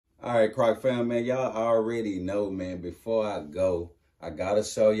All right, Croc fam, man, y'all already know, man, before I go, I got to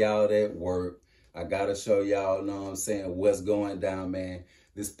show y'all that work. I got to show y'all, know what I'm saying, what's going down, man.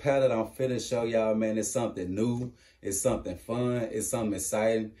 This pattern I'm finna show y'all, man, it's something new. It's something fun. It's something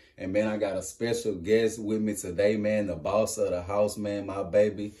exciting. And, man, I got a special guest with me today, man, the boss of the house, man, my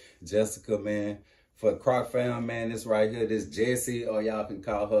baby, Jessica, man. For Croc fam, man, this right here, this Jessie, or y'all can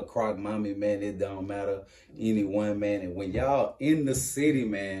call her Croc Mommy, man. It don't matter. Anyone, man. And when y'all in the city,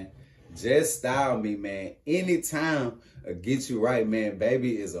 man, just style me, man. Anytime get you right, man.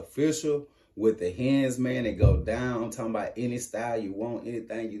 Baby is official with the hands, man. They go down. I'm talking about any style you want,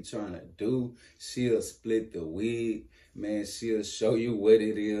 anything you trying to do. She'll split the wig, man. She'll show you what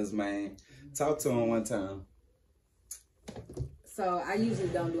it is, man. Talk to him one time. So I usually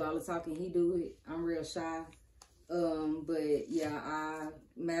don't do all the talking. He do it. I'm real shy. But yeah, I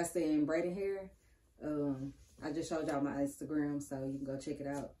master in braiding hair. I just showed y'all my Instagram, so you can go check it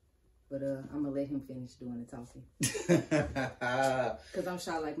out. But I'm gonna let him finish doing the talking. Cause I'm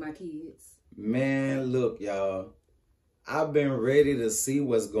shy like my kids. Man, look, y'all. I've been ready to see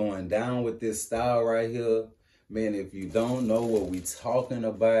what's going down with this style right here. Man, if you don't know what we talking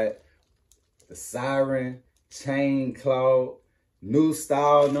about, the Siren chain Clog. New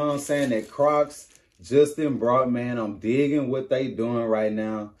style, know what I'm saying, that Crocs Justin brought, man. I'm digging what they doing right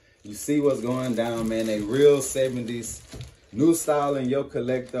now. You see what's going down, man. They real 70s. New style in your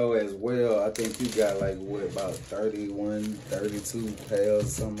collector as well. I think you got like, what, about 31, 32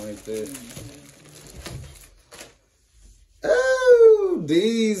 pairs, something like that. Oh,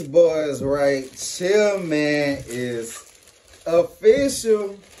 these boys right chill, man, is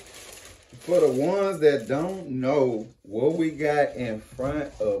official. For the ones that don't know what we got in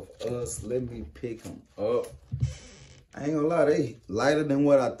front of us, let me pick them up. I ain't gonna lie, they lighter than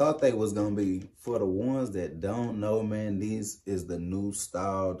what I thought they was gonna be. For the ones that don't know, man, these is the new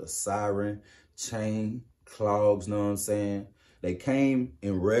style, the Siren chain clogs, know what I'm saying? They came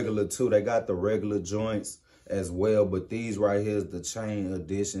in regular too. They got the regular joints as well, but these right here is the chain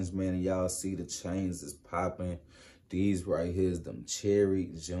additions, man, and y'all see the chains is popping. These right here is them cherry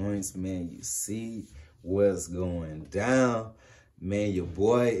joints, man. You see what's going down. Man, your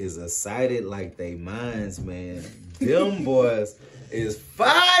boy is excited like they minds, man. Them boys is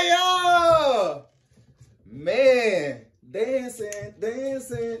fire! Man, dancing,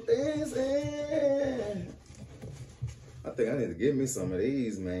 dancing, dancing. I think I need to get me some of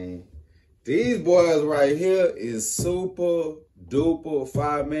these, man. These boys right here is super duper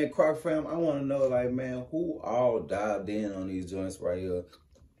fire, man. Croc fam, I want to know, like, man, who all dived in on these joints right here?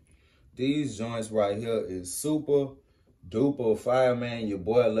 These joints right here is super duper fire, man. Your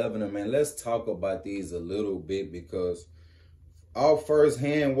boy loving them, man. Let's talk about these a little bit, because off first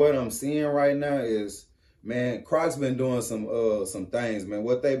hand, what I'm seeing right now is, man, Crocs been doing some things, man.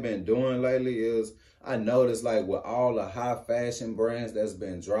 What they've been doing lately is, I noticed, like, with all the high fashion brands that's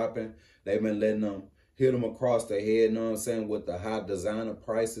been dropping, they've been letting them hit them across the head, know what I'm saying, with the high designer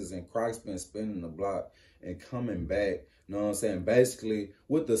prices, and Crocs been spinning the block and coming back, know what I'm saying, basically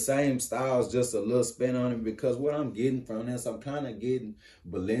with the same styles, just a little spin on it, because what I'm getting from this, I'm kind of getting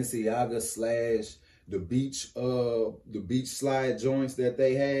Balenciaga slash the beach slide joints that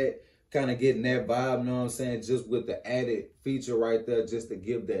they had, kind of getting that vibe, know what I'm saying, just with the added feature right there, just to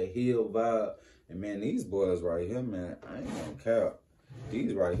give that heel vibe. And man, these boys right here, man, I ain't gonna cap.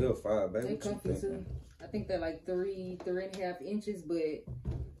 These right here, fire, baby. They comfy too. I think they're like 3.5 inches, but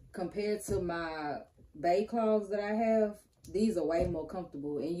compared to my bay clogs that I have, these are way more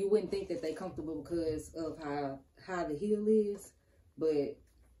comfortable. And you wouldn't think that they're comfortable because of how high the heel is, but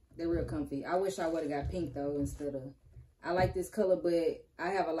they're real comfy. I wish I would have got pink though instead of. I like this color, but I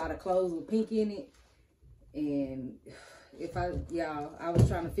have a lot of clothes with pink in it, and if I was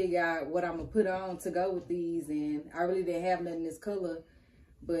trying to figure out what I'm gonna put on to go with these, and I really didn't have nothing in this color,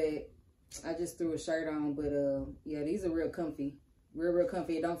 but I just threw a shirt on. But yeah, these are real comfy, real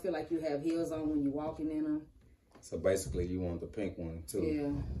comfy. It don't feel like you have heels on when you're walking in them. So basically, you want the pink one too.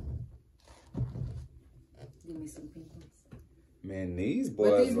 Yeah. Give me some pink ones. Man, these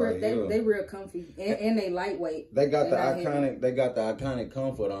boys they real comfy, and they lightweight. They got the iconic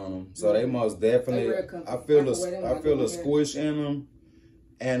comfort on them, so they most definitely. I feel the squish in them,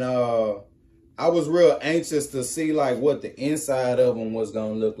 and I was real anxious to see like what the inside of them was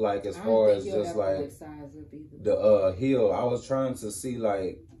gonna look like, as far as just like the heel. I was trying to see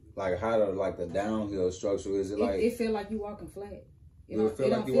like how the downhill structure is. It feel like you walking flat. It feel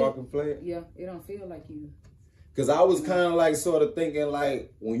like you walking flat. Yeah, it don't feel like you. Cause I was kind of like sort of thinking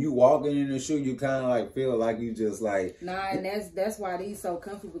like when you walking in the shoe, you kind of like feel like you just like. Nah, and that's why these so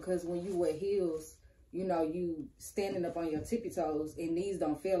comfy, because when you wear heels, you know, you standing up on your tippy toes, and these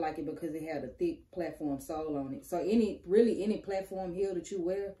don't feel like it because it had a thick platform sole on it. So any platform heel that you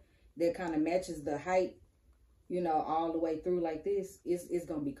wear that kind of matches the height, you know, all the way through like this, it's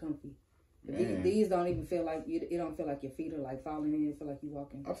gonna be comfy. These don't even feel like it don't feel like your feet are like falling in. It feel like you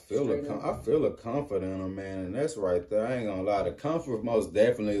walking. I feel a comfort in them, man, and that's right there. I ain't gonna lie, the comfort most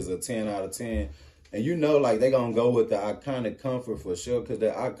definitely is a 10 out of 10. And you know, like they gonna go with the iconic comfort for sure, cause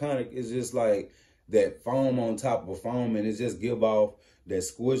the iconic is just like that foam on top of foam, and it just give off that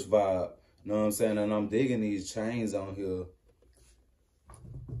squish vibe. You know what I'm saying? And I'm digging these chains on here.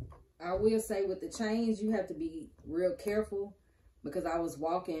 I will say with the chains, you have to be real careful. Because I was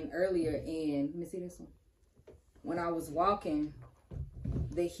walking earlier and, let me see this one. When I was walking,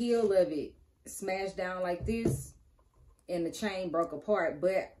 the heel of it smashed down like this and the chain broke apart.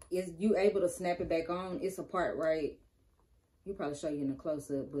 But is you able to snap it back on? It's a part, right? You'll probably show you in the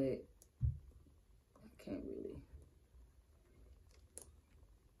close-up, but I can't really.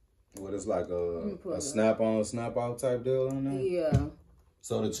 What, it's like a snap-on, snap-out type deal on there? Yeah.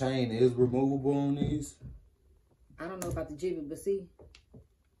 So the chain is removable on these? I don't know about the jibbit, but see,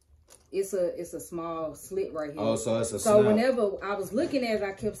 it's a small slit right here. Oh, so it's a so snap. Whenever I was looking at it,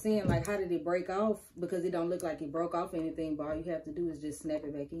 I kept saying, like, how did it break off? Because it don't look like it broke off anything, but all you have to do is just snap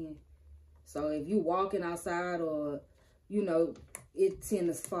it back in. So if you walking outside or, you know, it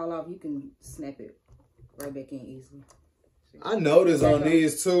tends to fall off, you can snap it right back in easily. I noticed on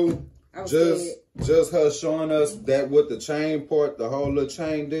these two, just her showing us that with the chain part, the whole little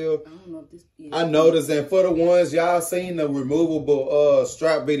chain deal. I don't know if this. Yeah. I noticed, and for the ones y'all seen the removable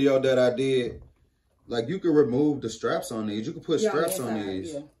strap video that I did, like you could remove the straps on these. You could put straps on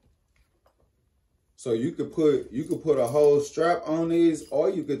these. Yeah. So you could put a whole strap on these, or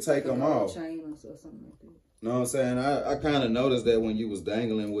you could take them off. Chain or something like that. You know what I'm saying? I kind of noticed that when you was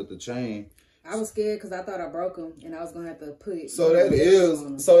dangling with the chain. I was scared because I thought I broke them and I was gonna have to put. So that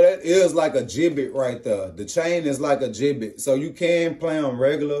is like a gibbet right there. The chain is like a gibbet, so you can play them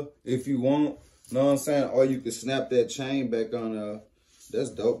regular if you want. Know what I'm saying? Or you can snap that chain back on. That's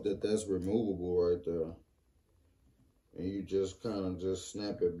dope. That's removable right there, and you just kind of just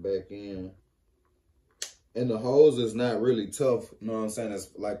snap it back in. And the hose is not really tough. You know what I'm saying? It's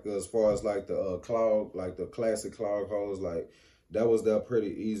like as far as like the Clog, like the classic Clog hose, like. That was pretty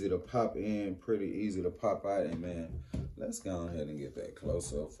easy to pop in, pretty easy to pop out. And man, let's go ahead and get that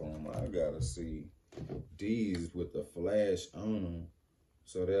close up for them. I gotta see these with the flash on them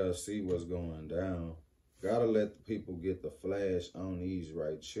so they'll see what's going down. Gotta let the people get the flash on these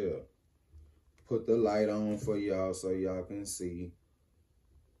right here. Put the light on for y'all so y'all can see.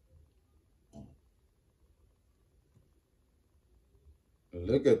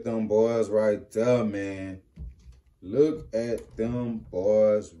 Look at them boys right there, man. Look at them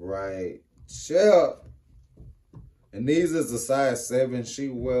boys right here. And these is a size 7. She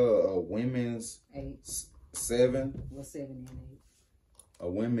wear a women's 8. 7. Well, 7 and 8.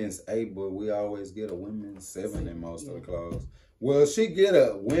 A women's 8, but we always get a women's 7 in most of the clothes. Well, she get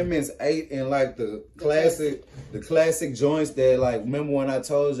a women's 8 in like the classic joints that, like, remember when I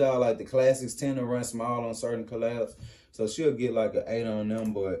told y'all like the classics tend to run small on certain collabs. So she'll get like an 8 on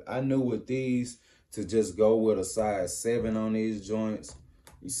them, but I knew with these to just go with a size 7 on these joints.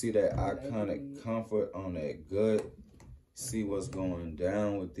 You see that iconic comfort on that gut. See what's going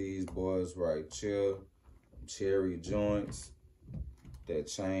down with these boys right here. Cherry joints. That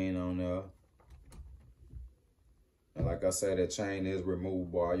chain on there. And like I said, that chain is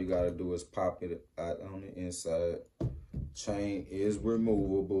removable. All you gotta do is pop it out on the inside. Chain is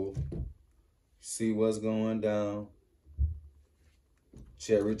removable. See what's going down.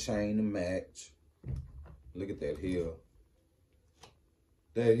 Cherry chain to match. Look at that heel.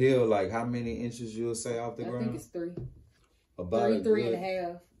 That heel, like how many inches you'll say off the ground? I think it's 3. About 3 and a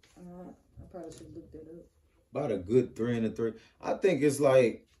half. I probably should look that up. About a good 3 and a 3. I think it's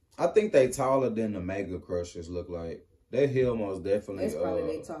like, I think they taller than the Mega Crushers look like. That heel most definitely. That's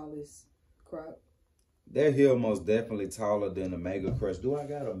probably their tallest Croc. That heel most definitely taller than the Mega Crush. Do I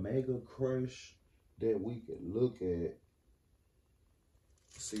got a Mega Crush that we could look at?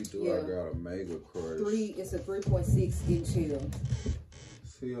 See, I got a Mega Crush? It's a 3.6 inch heel.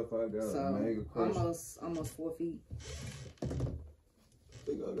 See if I got a Mega Crush. Almost 4 feet. I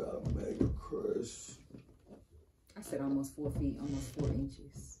think I got a Mega Crush. I said almost 4 feet, almost 4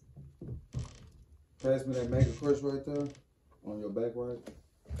 inches. Pass me that Mega Crush right there on your back, right?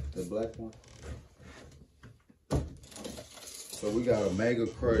 The black one. So we got a Mega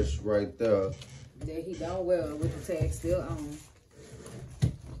Crush right there. That he done well with the tag still on.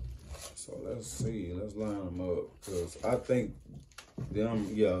 So let's see. Let's line them up. Because I think them,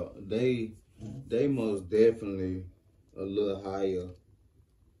 yeah, they They most definitely a little higher.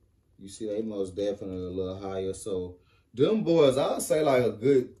 You see, they most definitely a little higher. So them boys, I'll say like a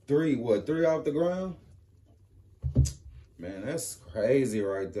good three off the ground? Man, that's crazy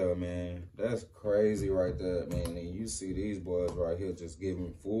right there, man. That's crazy right there, man. And you see these boys right here just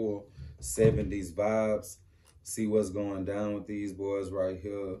giving full 70s vibes. See what's going down with these boys right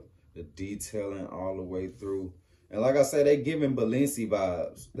here. The detailing all the way through. And like I said, they giving Balenci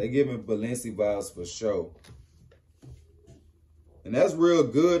vibes. They giving Balenci vibes for sure. And that's real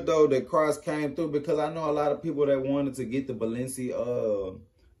good, though, that Crocs came through, because I know a lot of people that wanted to get the Balenci,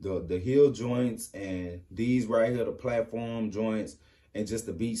 the heel joints, and these right here, the platform joints, and just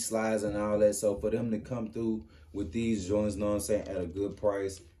the beach slides and all that. So for them to come through with these joints, know what I'm saying, at a good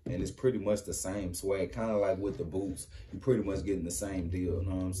price, and it's pretty much the same swag, kind of like with the boots, you're pretty much getting the same deal,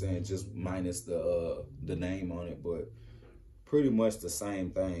 know what I'm saying, just minus the name on it, but pretty much the same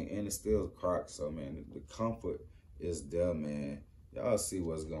thing, and it's still Crocs. So, man, the comfort is there, man. Y'all see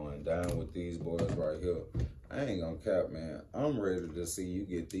what's going down with these boys right here. I ain't gonna cap, man. I'm ready to see you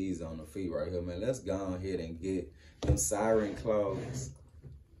get these on the feet right here, man. Let's go ahead and get them Siren Clogs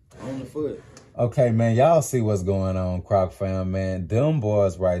on the foot. Okay, man, y'all see what's going on, Croc fam, man. Them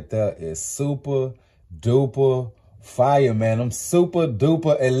boys right there is super duper fire, man. Them super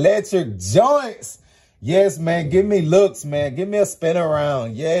duper electric joints. Yes, man, give me looks, man. Give me a spin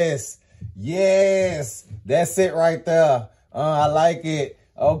around. Yes, yes. That's it right there. I like it.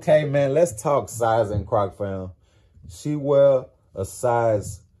 Okay, man, let's talk sizing, Croc fam. She wear a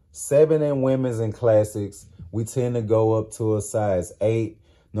size 7 in women's and classics. We tend to go up to a size 8.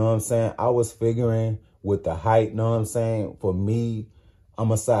 Know what I'm saying? I was figuring with the height, know what I'm saying? For me,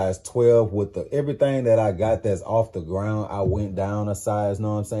 I'm a size 12 with everything that I got that's off the ground. I went down a size,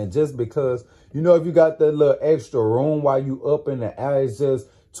 know what I'm saying? Just because, you know, if you got that little extra room while you up in the air, it's just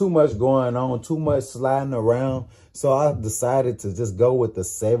too much going on, too much sliding around. So I decided to just go with the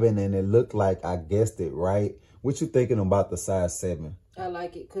 7, and it looked like I guessed it right. What you thinking about the size 7? I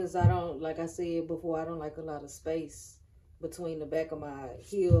like it because I don't, like I said before, I don't like a lot of space between the back of my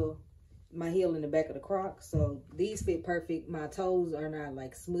heel and the back of the Crocs. So these fit perfect. My toes are not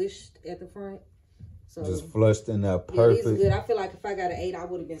like smushed at the front. So just flushed in there perfect. Yeah, these are good. I feel like if I got an 8, I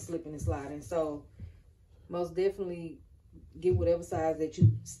would have been slipping and sliding. So most definitely get whatever size that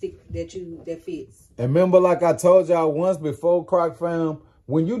you that fits. And remember, like I told y'all once before, Croc fam,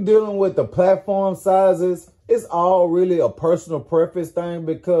 when you dealing with the platform sizes, it's all really a personal preference thing,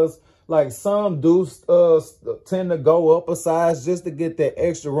 because like some do tend to go up a size just to get that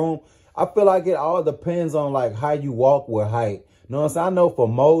extra room. I feel like it all depends on like how you walk with height. You know what I'm saying? I know for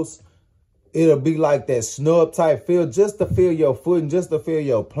most, it'll be like that snub type feel, just to feel your foot and just to feel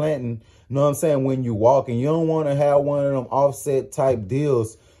your planting. You know what I'm saying? When you walking, you don't want to have one of them offset type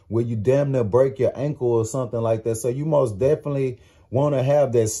deals where you damn near break your ankle or something like that. So you most definitely want to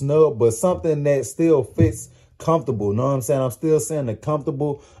have that snub, but something that still fits comfortable. Know what I'm saying? I'm still saying the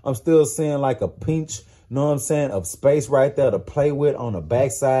comfortable. I'm still saying like a pinch, know what I'm saying, of space right there to play with on the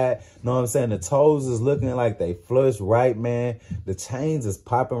backside. Know what I'm saying? The toes is looking like they flush right, man. The chains is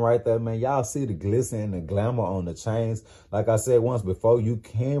popping right there, man. Y'all see the glisten and the glamour on the chains. Like I said once before, you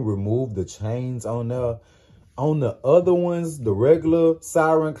can remove the chains on there. On the other ones, the regular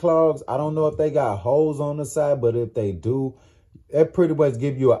Siren Clogs, I don't know if they got holes on the side, but if they do, that pretty much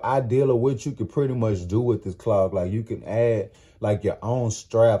give you an idea of what you could pretty much do with this clog. Like you can add like your own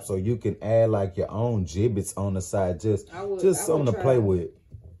straps, or you can add like your own gibbets on the side. Just something to play with.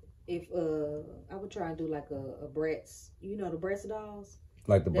 If I would try and do like a Bratz, you know, the Bratz dolls.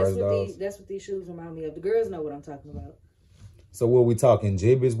 Like the Bratz dolls. That's what these shoes remind me of. The girls know what I'm talking about. So what we talking,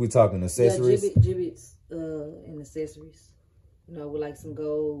 gibbets? We talking accessories? Yeah, gibbets and accessories. You know, with like some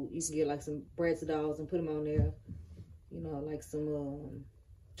gold. You can get like some Bratz dolls and put them on there. You know, like some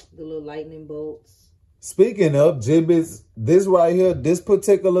the little lightning bolts. Speaking of gibbets, this right here, this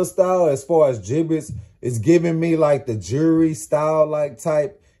particular style, as far as gibbets, is giving me like the jewelry style, like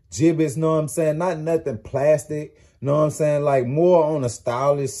type gibbets, know what I'm saying? Not nothing plastic, know what I'm saying? Like more on the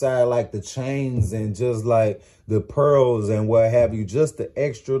stylish side, like the chains and just like the pearls and what have you. Just the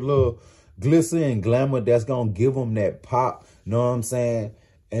extra little glisten and glamour that's going to give them that pop, know what I'm saying?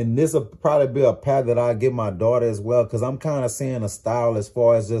 And this will probably be a pair that I give my daughter as well, because I'm kind of seeing a style as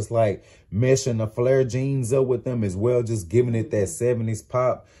far as just like meshing the flare jeans up with them as well, just giving it that 70s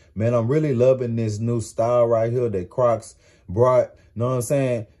pop. Man, I'm really loving this new style right here that Crocs brought, know what I'm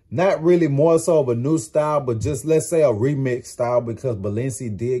saying? Not really more so of a new style, but just let's say a remix style, because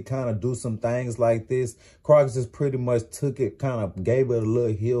Balenci did kind of do some things like this. Crocs just pretty much took it, kind of gave it a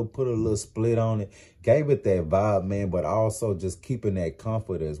little heel, put a little split on it, gave it that vibe, man, but also just keeping that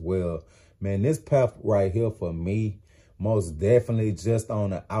comfort as well. Man, this pair right here for me, most definitely just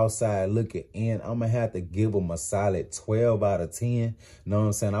on the outside looking in, I'm going to have to give them a solid 12 out of 10. You know what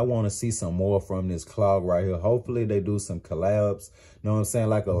I'm saying? I want to see some more from this Clog right here. Hopefully they do some collabs. You know what I'm saying?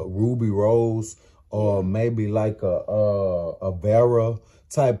 Like a Ruby Rose or maybe like a Vera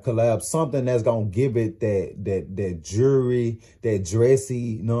type collab. Something that's going to give it that jewelry, that dressy,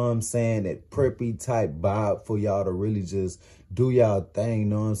 you know what I'm saying? That preppy type vibe for y'all to really just do y'all thing, you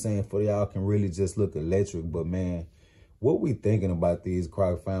know what I'm saying? For y'all can really just look electric. But man, what we thinking about these,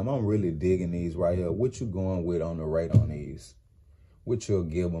 Croc fam? I'm really digging these right here. What you going with on the rate on these? What you'll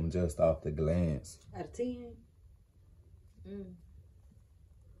give them just off the glance? Out of 10?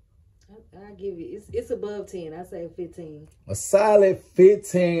 I give it, it's above 10. I say 15. A solid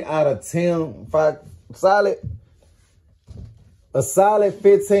 15 out of 10. A solid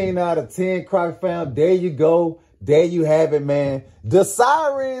 15 out of 10, Croc fam. There you go. There you have it, man. The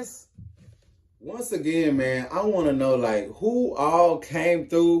Sirens. Once again, man, I want to know, like, who all came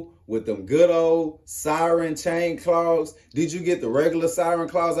through with them good old Siren chain clogs? Did you get the regular Siren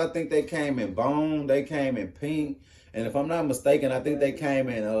clogs? I think they came in bone. They came in pink. And if I'm not mistaken, I think they came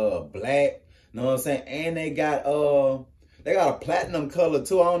in black. You know what I'm saying? And they got a platinum color,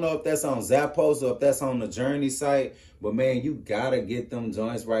 too. I don't know if that's on Zappos or if that's on the Journey site. But, man, you got to get them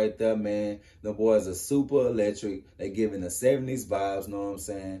joints right there, man. Them boys are super electric. They giving the 70s vibes, you know what I'm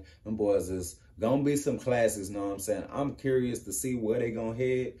saying? Them boys is gonna be some classics, you know what I'm saying? I'm curious to see where they gonna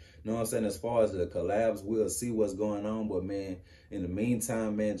head, you know what I'm saying? As far as the collabs, we'll see what's going on. But, man, in the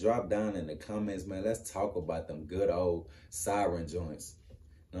meantime, man, drop down in the comments, man. Let's talk about them good old Siren joints.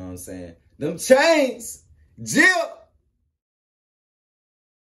 You know what I'm saying? Them chains, Jip.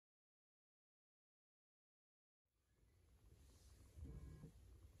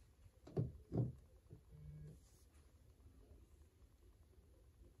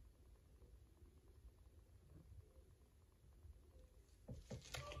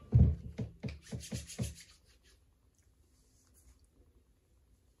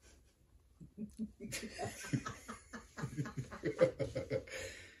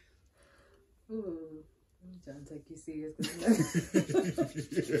 Ooh, I'm trying to take you serious.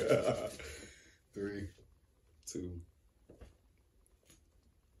 Yeah. 3, 2,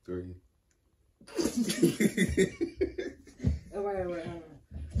 3. All right.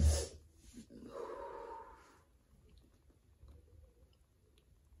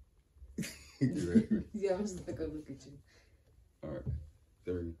 You ready? Yeah, I'm just gonna look at you. All right.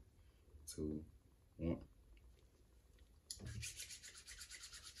 3, 2, 1.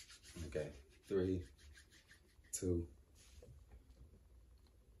 Okay. 3, 2.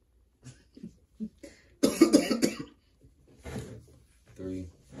 Three,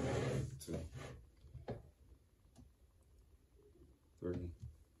 2. 3,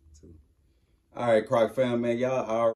 2. All right, Croc fam, man, y'all are